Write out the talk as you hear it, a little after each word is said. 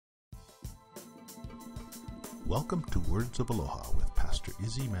Welcome to Words of Aloha with Pastor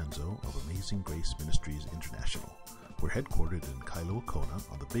Isidoro Manzo of Amazing Grace Ministries International. We're headquartered in Kailua-Kona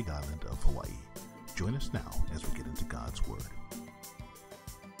on the Big Island of Hawaii. Join us now as we get into God's Word.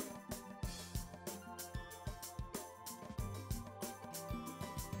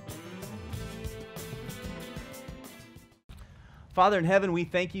 Father in heaven, we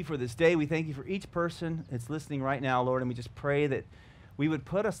thank you for this day. We thank you for each person that's listening right now, Lord, and we just pray that we would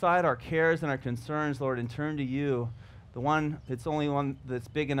put aside our cares and our concerns, Lord, and turn to you, the one that's only one that's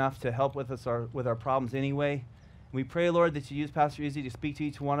big enough to help with us with our problems anyway. And we pray, Lord, that you use Pastor Izzy to speak to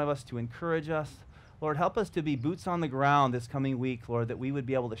each one of us, to encourage us. Lord, help us to be boots on the ground this coming week, Lord, that we would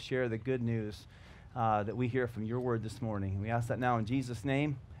be able to share the good news that we hear from your word this morning. And we ask that now in Jesus'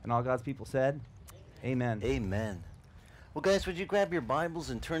 name, and all God's people said, amen. Amen. Well, guys, would you grab your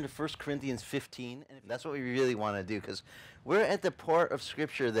Bibles and turn to 1 Corinthians 15? And that's what we really want to do, because we're at the part of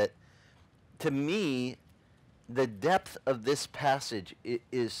Scripture that, to me, the depth of this passage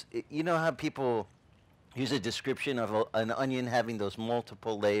is, you know how people use a description of an onion having those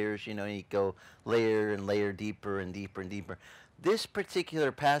multiple layers, you know, you go layer and layer deeper and deeper and deeper. This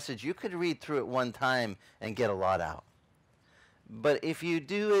particular passage, you could read through it one time and get a lot out. But if you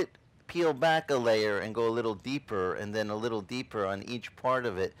do it, peel back a layer and go a little deeper and then a little deeper on each part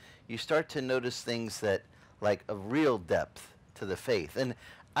of it, you start to notice things that, like, a real depth to the faith. And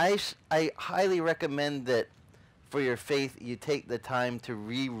I highly recommend that for your faith, you take the time to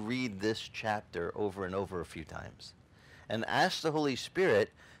reread this chapter over and over a few times and ask the Holy Spirit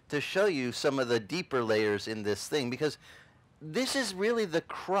to show you some of the deeper layers in this thing, because this is really the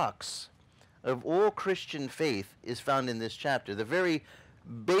crux of all Christian faith is found in this chapter. The very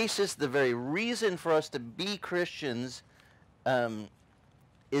basis, the very reason for us to be Christians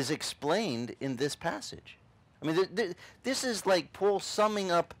is explained in this passage. I mean, this is like Paul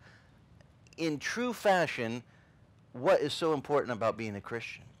summing up in true fashion what is so important about being a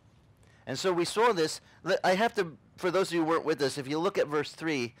Christian. And so we saw this. I have to, for those of you who weren't with us, if you look at verse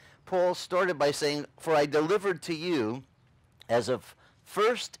 3, Paul started by saying, "For I delivered to you as of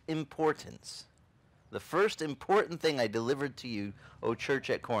first importance." The first important thing I delivered to you, O church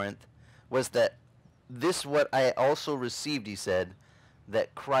at Corinth, was that this what I also received, he said,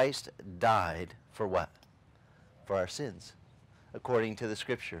 that Christ died for what? For our sins, according to the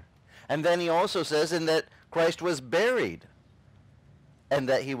Scripture. And then he also says, and that Christ was buried, and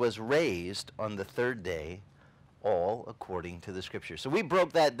that he was raised on the third day, all according to the Scripture. So we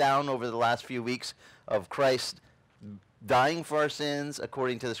broke that down over the last few weeks of Christ dying for our sins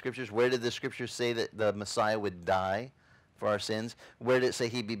according to the Scriptures. Where did the Scriptures say that the Messiah would die for our sins? Where did it say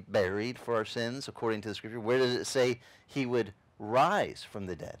he'd be buried for our sins according to the Scripture? Where does it say he would rise from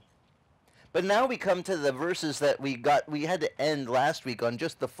the dead? But now we come to the verses that we had to end last week on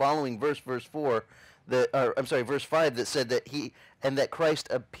just the following verse, verse 5, that said that that Christ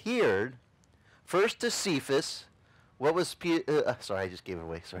appeared first to Cephas. What was sorry, I just gave it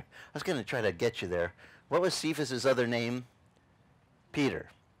away. Sorry. I was going to try to get you there. What was Cephas' other name? Peter.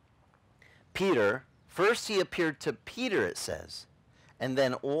 Peter, first he appeared to Peter, it says, and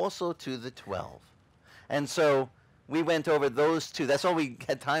then also to the 12. And so we went over those two. That's all we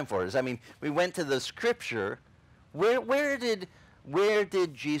had time for. We went to the Scripture. Where did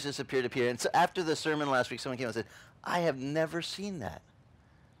Jesus appear to Peter? And so after the sermon last week, someone came and said, I have never seen that.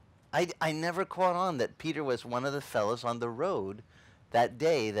 I never caught on that Peter was one of the fellows on the road that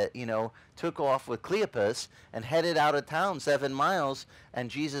day that, took off with Cleopas and headed out of town 7 miles,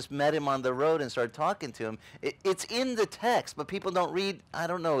 and Jesus met him on the road and started talking to him. It's in the text, but people don't read. I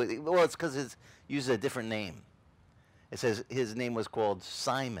don't know. Well, it's because it uses a different name. It says his name was called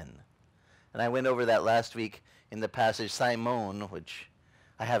Simon. And I went over that last week in the passage, Simon, which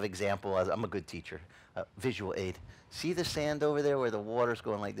I have example. I'm a good teacher, visual aid. See the sand over there where the water's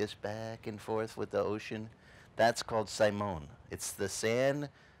going like this back and forth with the ocean? That's called Simon. It's the sand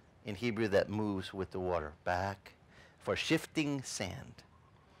in Hebrew that moves with the water back for shifting sand.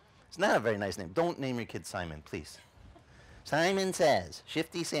 It's not a very nice name. Don't name your kid Simon, please. Simon says,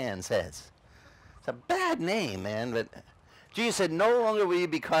 shifty sand says. It's a bad name, man, but Jesus said, no longer will you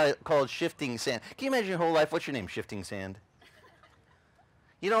be called shifting sand. Can you imagine your whole life? What's your name? Shifting sand?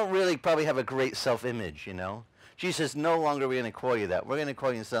 You don't really probably have a great self-image, Jesus says, no longer are we going to call you that. We're going to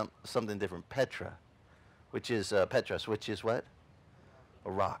call you something different. Petros, which is what?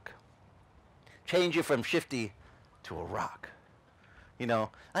 A rock. Change you from shifty to a rock.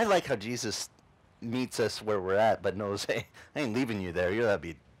 I like how Jesus meets us where we're at, but knows, hey, I ain't leaving you there. That'd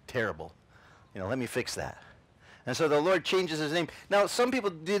be terrible. Let me fix that. And so the Lord changes his name. Now, some people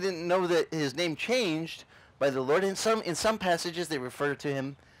didn't know that his name changed by the Lord. In some passages, they refer to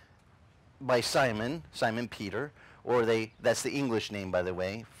him by Simon Peter, or that's the English name, by the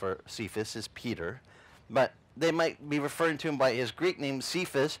way, for Cephas is Peter. But they might be referring to him by his Greek name,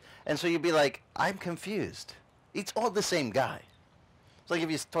 Cephas, and so you'd be like, I'm confused. It's all the same guy. It's like if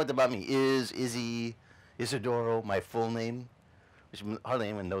you talked about me, Izzy, Isidoro, my full name, which hardly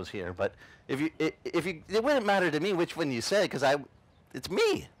anyone knows here, but it wouldn't matter to me which one you said, because it's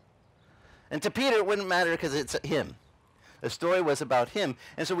me. And to Peter, it wouldn't matter because it's him. The story was about him.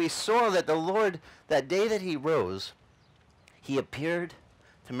 And so we saw that the Lord, that day that he rose, he appeared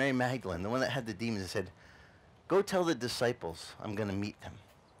to Mary Magdalene, the one that had the demons, and said, go tell the disciples I'm going to meet them.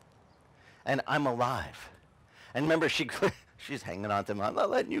 And I'm alive. And remember, she's hanging on to him. I'm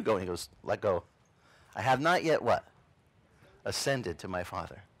not letting you go. And he goes, let go. I have not yet what? Ascended to my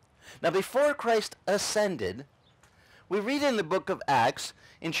Father. Now, before Christ ascended, we read in the book of Acts,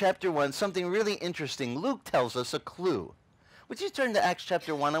 in chapter 1, something really interesting. Luke tells us a clue. Would you turn to Acts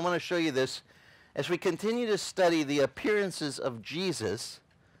chapter 1? I want to show you this. As we continue to study the appearances of Jesus,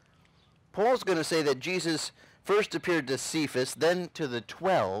 Paul's going to say that Jesus first appeared to Cephas, then to the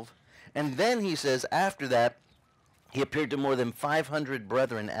 12, and then he says after that, he appeared to more than 500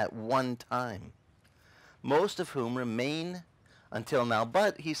 brethren at one time, most of whom remain until now.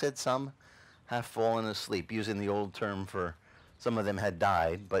 But, he said, some have fallen asleep, using the old term for some of them had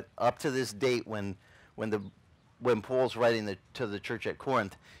died. But up to this date, when Paul's writing to the church at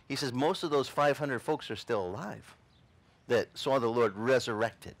Corinth, he says most of those 500 folks are still alive that saw the Lord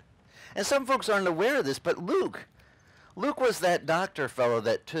resurrected. And some folks aren't aware of this, but Luke was that doctor fellow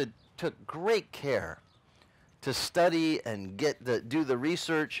that took great care to study and do the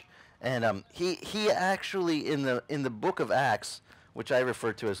research. And he actually, in the book of Acts, which I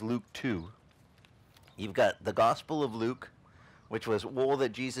refer to as Luke 2, you've got the Gospel of Luke, which was all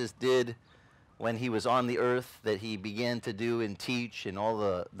that Jesus did when he was on the earth, that he began to do and teach, and all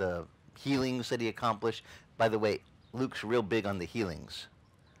the healings that he accomplished. By the way, Luke's real big on the healings.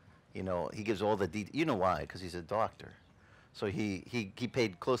 You know, he gives all the details. You know why? Because he's a doctor. So he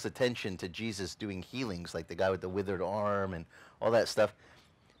paid close attention to Jesus doing healings, like the guy with the withered arm and all that stuff.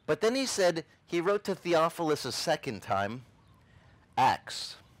 But then he said he wrote to Theophilus a second time,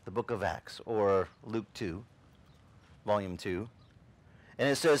 Acts, the book of Acts, or Luke 2, volume 2. And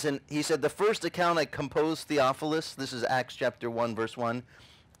it says, and he said, the first account I composed, Theophilus, this is Acts chapter 1, verse 1,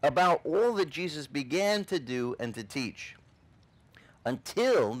 about all that Jesus began to do and to teach,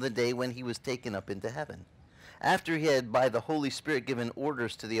 until the day when he was taken up into heaven, after he had by the Holy Spirit given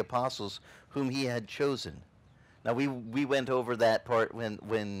orders to the apostles whom he had chosen. Now we went over that part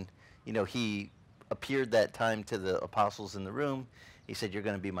when you know, he appeared that time to the apostles in the room. He said, you're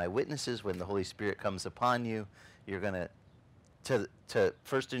going to be my witnesses when the Holy Spirit comes upon you. You're going to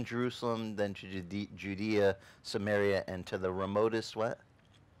first in Jerusalem, then to Judea, Samaria, and to the remotest what?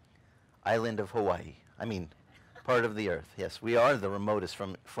 Island of Hawaii. I mean, part of the earth. Yes, we are the remotest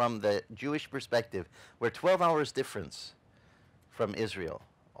from the Jewish perspective. We're 12 hours difference from Israel,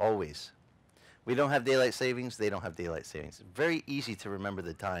 always. We don't have daylight savings. They don't have daylight savings. It's very easy to remember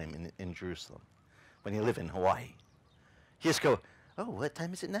the time in Jerusalem when you live in Hawaii. You just go, oh, what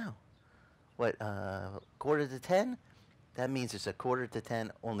time is it now? What, quarter to 10? That means it's a quarter to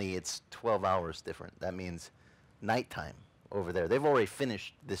 10, only it's 12 hours different. That means nighttime over there. They've already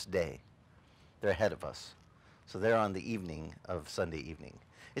finished this day. They're ahead of us. So they're on the evening of Sunday evening.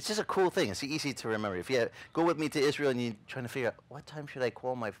 It's just a cool thing. It's easy to remember. If you go with me to Israel and you're trying to figure out, what time should I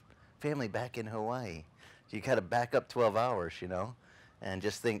call my family back in Hawaii? So you got to back up 12 hours, you know, and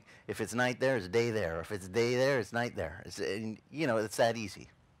just think, if it's night there, it's day there. If it's day there, it's night there. You know, it's that easy.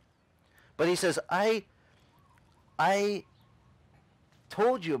 But he says, I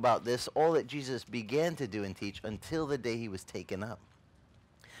told you about this, all that Jesus began to do and teach, until the day he was taken up.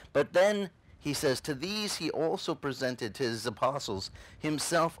 But then he says, to these he also presented to his apostles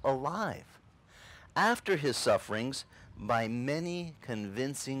himself alive, after his sufferings, by many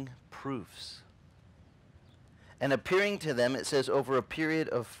convincing proofs. And appearing to them, it says, over a period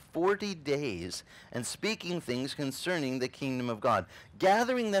of 40 days, and speaking things concerning the kingdom of God.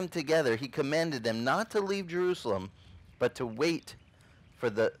 Gathering them together, he commanded them not to leave Jerusalem, but to wait for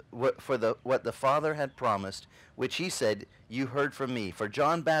what the Father had promised, which he said, you heard from me. For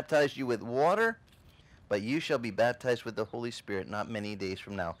John baptized you with water, but you shall be baptized with the Holy Spirit not many days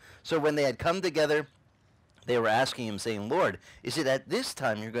from now. So when they had come together, they were asking him, saying, Lord, is it at this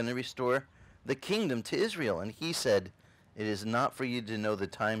time you're going to restore the kingdom to Israel? And he said, it is not for you to know the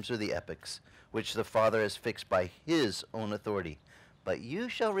times or the epochs, which the Father has fixed by his own authority. But you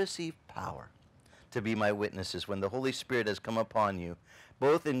shall receive power to be my witnesses when the Holy Spirit has come upon you,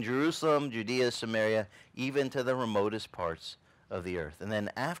 both in Jerusalem, Judea, Samaria, even to the remotest parts of the earth. And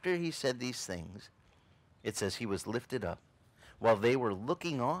then after he said these things, it says he was lifted up while they were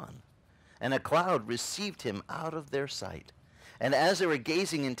looking on, and a cloud received him out of their sight. And as they were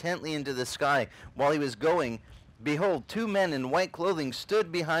gazing intently into the sky while he was going, behold, two men in white clothing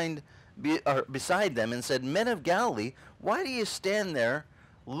stood beside them and said, Men of Galilee, why do you stand there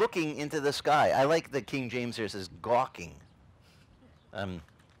looking into the sky? I like the King James here says gawking.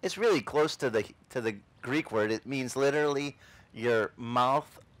 It's really close to the Greek word. It means literally your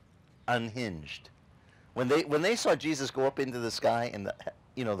mouth unhinged. When they saw Jesus go up into the sky and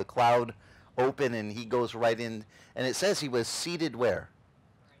the cloud open and he goes right in, and it says he was seated where?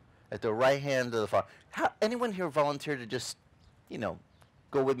 At the right hand of the Father. Anyone here volunteer to just,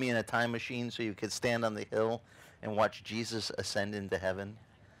 go with me in a time machine so you could stand on the hill and watch Jesus ascend into heaven?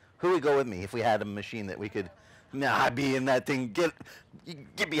 Who would go with me if we had a machine that we could? I'd be in that thing.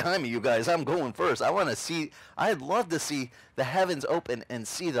 Get behind me, you guys. I'm going first. I'd love to see the heavens open and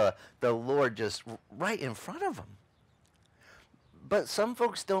see the Lord just right in front of them. But some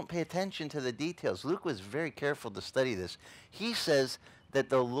folks don't pay attention to the details. Luke was very careful to study this. He says that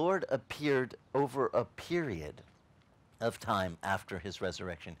the Lord appeared over a period of time after his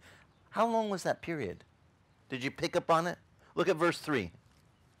resurrection. How long was that period? Did you pick up on it? Look at verse 3.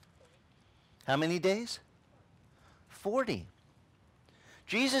 How many days? 40.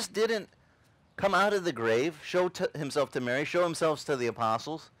 Jesus didn't come out of the grave, show himself to Mary, show himself to the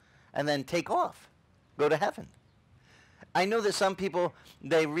apostles, and then take off, go to heaven. I know that some people,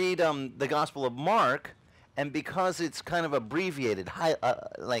 they read the Gospel of Mark, and because it's kind of abbreviated,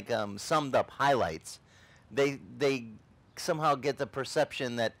 summed up highlights, they somehow get the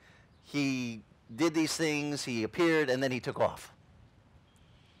perception that he did these things, he appeared, and then he took off.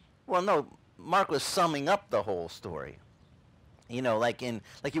 Well, no, Mark was summing up the whole story. Like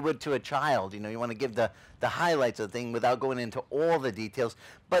you would to a child. You want to give the highlights of the thing without going into all the details.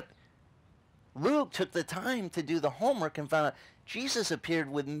 But Luke took the time to do the homework and found out Jesus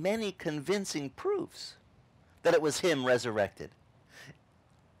appeared with many convincing proofs that it was him resurrected.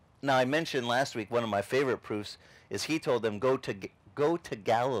 Now, I mentioned last week one of my favorite proofs is he told them, go to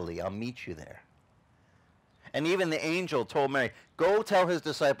Galilee, I'll meet you there. And even the angel told Mary, go tell his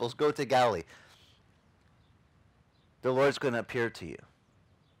disciples, go to Galilee. The Lord's going to appear to you.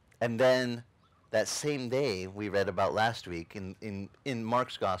 And then that same day we read about last week in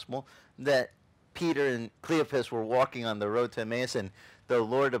Mark's gospel that Peter and Cleopas were walking on the road to Emmaus, and the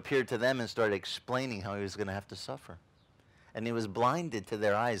Lord appeared to them and started explaining how he was going to have to suffer. And he was blinded to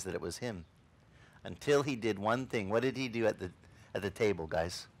their eyes that it was him until he did one thing. What did he do at the table,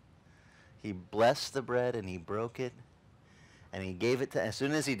 guys? He blessed the bread and he broke it and he gave it to, as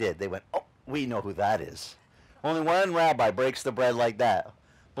soon as he did, they went, oh, we know who that is. Only one rabbi breaks the bread like that,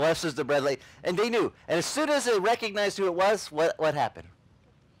 blesses the bread and they knew. And as soon as they recognized who it was, what happened?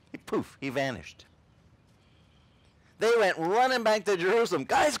 He vanished. They went running back to Jerusalem.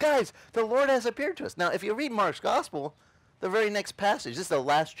 Guys, the Lord has appeared to us. Now, if you read Mark's gospel, the very next passage, this is the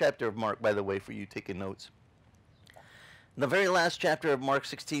last chapter of Mark, by the way, for you taking notes. In the very last chapter of Mark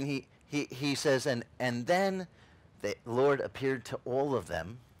 16, he says, and then the Lord appeared to all of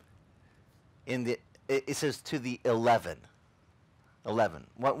them it says to the 11. 11.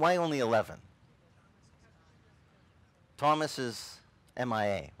 Why only 11? Thomas is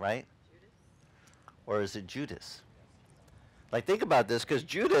MIA, right? Or is it Judas? Think about this, because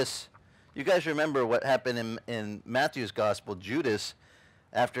Judas, you guys remember what happened in Matthew's gospel. Judas,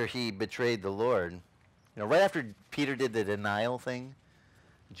 after he betrayed the Lord, right after Peter did the denial thing,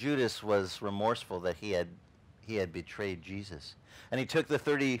 Judas was remorseful that he had betrayed Jesus. And he took the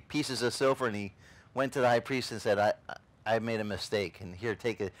 30 pieces of silver and he went to the high priest and said, I made a mistake, and here,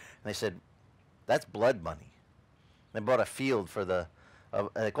 take it. And they said, that's blood money. They bought a field for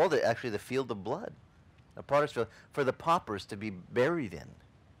they called it actually the field of blood, a potter's field, for the paupers to be buried in.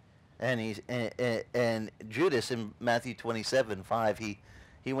 And Judas in Matthew 27:5,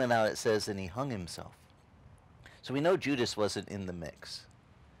 he went out, it says, and he hung himself. So we know Judas wasn't in the mix.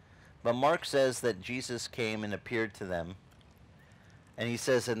 But Mark says that Jesus came and appeared to them, and he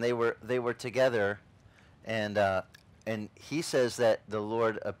says, and they were together, and he says that the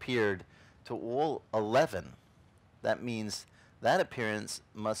Lord appeared to all 11. That means that appearance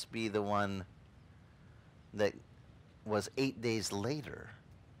must be the one that was 8 days later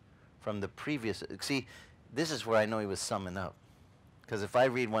from the previous. See, this is where I know he was summing up. Because if I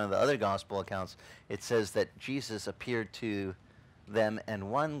read one of the other gospel accounts, it says that Jesus appeared to them, and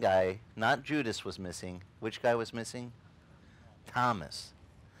one guy, not Judas, was missing. Which guy was missing? Thomas.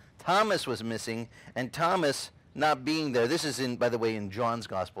 Thomas was missing, and Thomas not being there. This is, by the way, in John's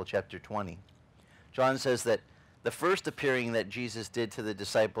gospel, chapter 20. John says that The first appearing that Jesus did to the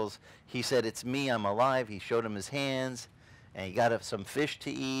disciples, he said, "It's me, I'm alive." He showed them his hands, and he got some fish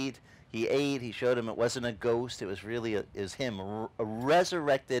to eat. He ate. He showed him it wasn't a ghost. It was really is him, a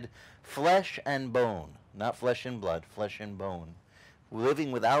resurrected flesh and bone. Not flesh and blood, flesh and bone.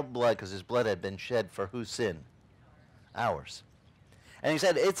 Living without blood because his blood had been shed for whose sin? Ours. And he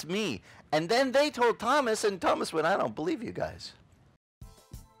said, "It's me." And then they told Thomas, and Thomas went, "I don't believe you guys."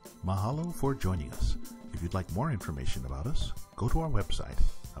 Mahalo for joining us. If you'd like more information about us, go to our website,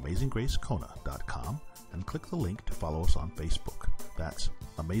 AmazingGraceKona.com, and click the link to follow us on Facebook. That's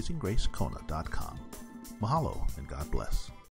AmazingGraceKona.com. Mahalo, and God bless.